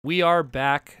We are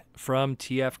back from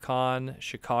TFcon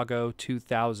Chicago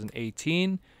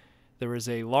 2018. There was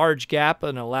a large gap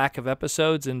and a lack of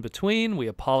episodes in between. We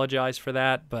apologize for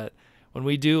that, but when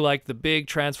we do like the big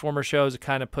Transformer shows, it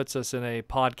kind of puts us in a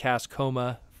podcast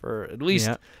coma for at least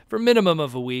for minimum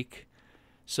of a week.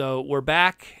 So we're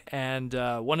back, and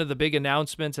one of the big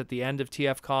announcements at the end of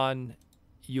TFcon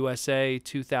USA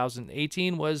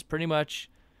 2018 was pretty much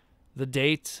the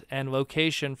date and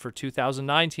location for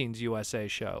 2019's USA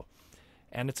show.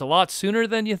 And it's a lot sooner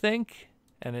than you think,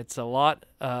 and it's a lot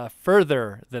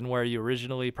further than where you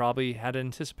originally probably had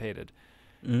anticipated.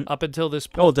 Up until this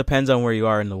point... Oh, it depends on where you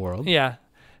are in the world. Yeah.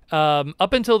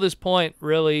 Up until this point,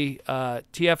 really,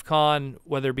 TFcon,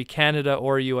 whether it be Canada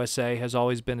or USA, has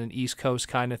always been an East Coast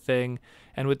kind of thing.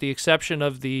 And with the exception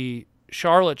of the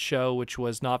Charlotte show, which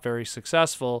was not very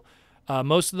successful,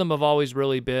 most of them have always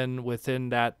really been within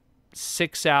that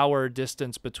 6-hour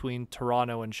distance between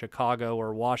Toronto and Chicago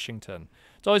or Washington.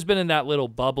 It's always been in that little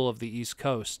bubble of the East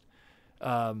Coast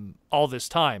all this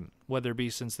time, whether it be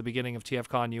since the beginning of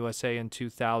TFcon USA in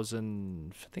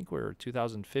 2000, I think we're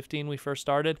 2015 we first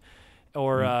started,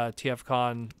 or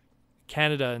TFcon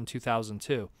Canada in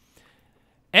 2002.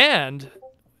 And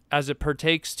as it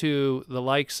partakes to the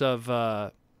likes of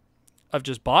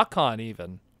just BotCon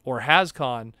even, or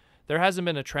HasCon, there hasn't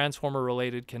been a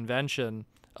Transformer-related convention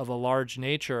of a large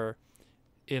nature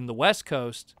in the West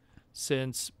Coast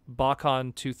since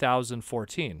BotCon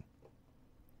 2014.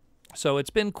 So it's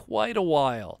been quite a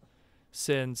while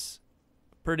since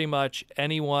pretty much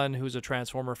anyone who's a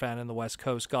Transformer fan in the West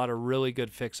Coast got a really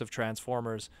good fix of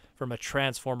Transformers from a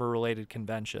Transformer-related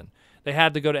convention. They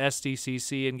had to go to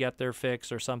SDCC and get their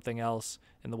fix or something else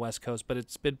in the West Coast, but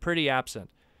it's been pretty absent.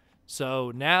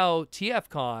 So now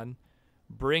TFcon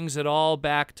brings it all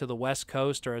back to the West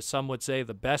Coast, or as some would say,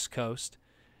 the best coast.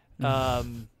 I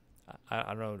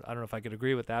don't know if I could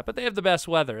agree with that, but they have the best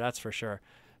weather, that's for sure.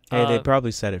 Hey, they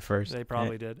probably said it first. They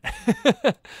probably did.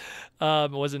 It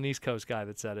was an East Coast guy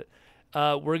that said it.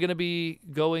 We're going to be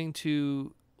going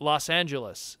to Los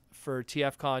Angeles for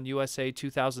TFcon USA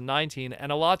 2019, and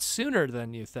a lot sooner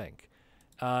than you think.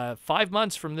 5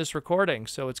 months from this recording,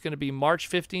 so it's going to be March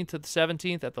 15th to the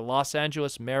 17th at the Los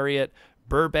Angeles Marriott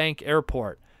Burbank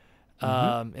Airport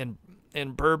in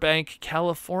Burbank,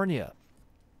 California.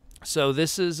 So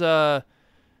this is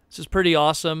pretty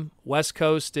awesome. West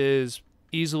Coast is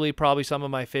easily probably some of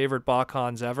my favorite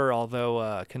BotCons ever,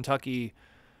 although Kentucky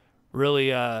really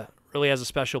has a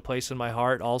special place in my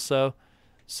heart also.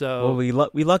 So well,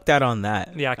 we lucked out on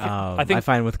that. Yeah, I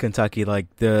find with Kentucky,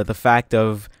 like the fact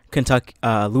of Kentucky,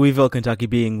 Louisville, Kentucky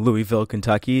being Louisville,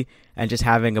 Kentucky, and just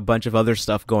having a bunch of other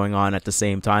stuff going on at the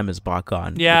same time as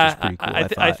BotCon. Yeah, which is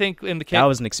pretty cool. I think in the case that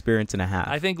was an experience and a half.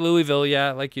 I think Louisville,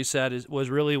 yeah, like you said, was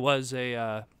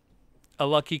a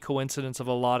lucky coincidence of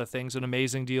a lot of things. An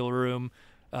amazing deal room,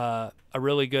 a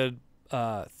really good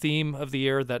theme of the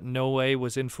year that no way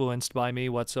was influenced by me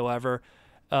whatsoever.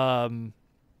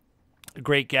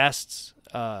 Great guests,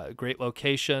 great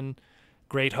location,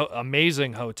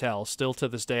 amazing hotel. Still to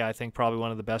this day, I think probably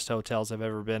one of the best hotels I've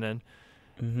ever been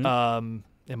in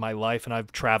my life, and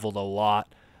I've traveled a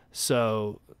lot.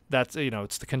 So that's,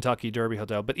 it's the Kentucky Derby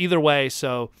Hotel. But either way,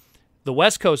 so the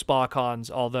West Coast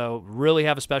BotCons, although really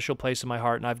have a special place in my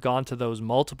heart, and I've gone to those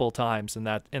multiple times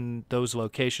in those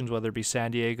locations, whether it be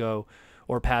San Diego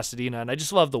or Pasadena. And I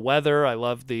just love the weather. I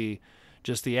love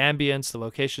just the ambience, the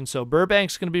location. So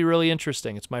Burbank's going to be really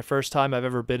interesting. It's my first time I've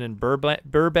ever been in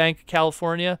Burbank,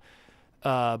 California.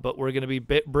 But we're going to be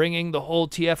bringing the whole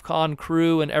TFcon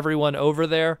crew and everyone over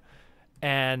there.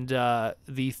 And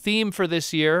the theme for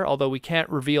this year, although we can't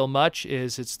reveal much,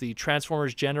 is it's the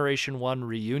Transformers Generation 1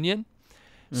 reunion.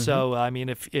 So, I mean,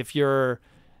 if you're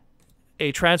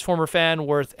a Transformer fan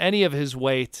worth any of his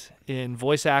weight in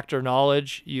voice actor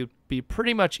knowledge, you'd be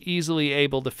pretty much easily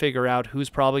able to figure out who's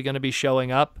probably going to be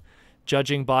showing up,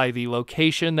 judging by the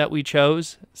location that we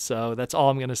chose. So that's all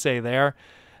I'm going to say there.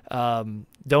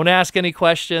 Don't ask any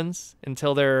questions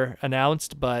until they're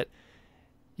announced, but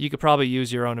you could probably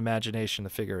use your own imagination to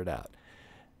figure it out.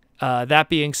 That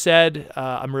being said,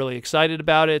 I'm really excited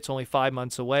about it. It's only 5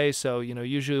 months away, so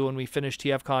usually when we finish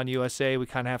TFcon USA, we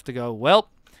kind of have to go,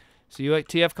 well, see you at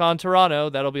TFcon Toronto.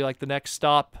 That'll be like the next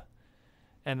stop,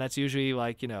 and that's usually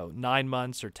like 9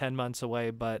 months or 10 months away,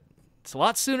 but it's a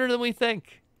lot sooner than we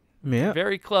think. Yeah,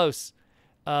 very close.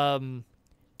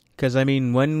 Because I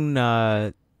mean, when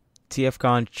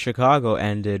TFcon Chicago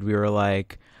ended, we were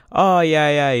like, oh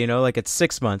yeah, like it's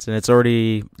 6 months, and it's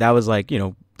already, that was like,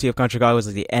 TFcon Chicago was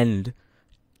like the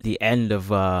end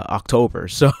of October.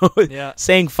 So yeah.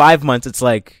 saying 5 months, it's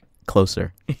like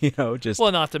closer. Just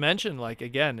Well, not to mention, like,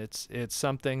 again, it's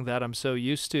something that I'm so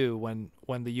used to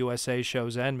when the USA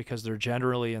shows end, because they're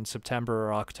generally in September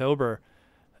or October.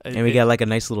 And we get like a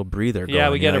nice little breather going. Yeah,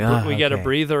 we get we get a okay.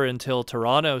 breather until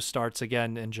Toronto starts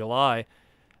again in July.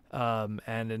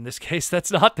 And in this case,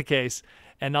 that's not the case.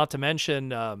 And not to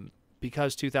mention,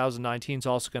 because 2019 is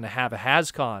also going to have a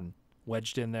HasCon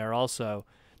wedged in there also.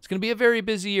 It's going to be a very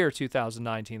busy year,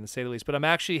 2019, to say the least. But I'm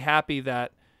actually happy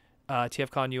that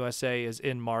TFcon USA is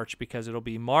in March, because it'll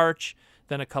be March,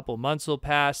 then a couple months will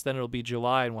pass, then it'll be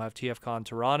July, and we'll have TFcon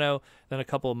Toronto, then a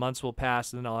couple of months will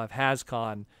pass, and then I'll have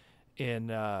HasCon in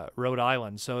Rhode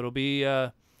Island. So it'll be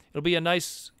a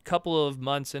nice couple of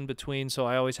months in between, so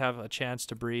I always have a chance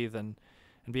to breathe and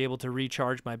be able to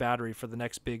recharge my battery for the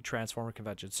next big Transformer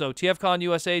convention. So TFcon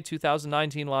USA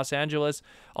 2019 Los Angeles,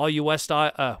 all you West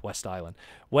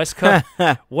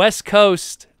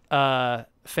Coast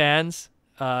fans,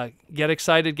 get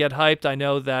excited, get hyped. I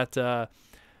know that a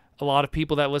lot of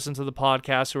people that listen to the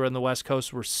podcast who are in the West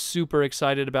Coast were super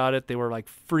excited about it. They were like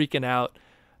freaking out,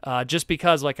 just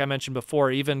because, like I mentioned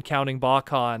before, even counting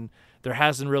BotCon, there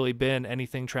hasn't really been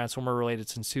anything Transformer related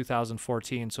since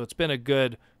 2014. So it's been a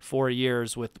good 4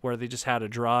 years where they just had a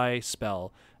dry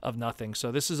spell of nothing.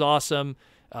 So this is awesome.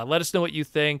 Let us know what you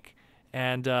think.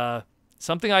 And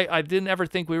something I didn't ever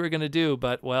think we were going to do,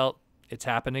 but, well, it's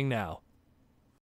happening now.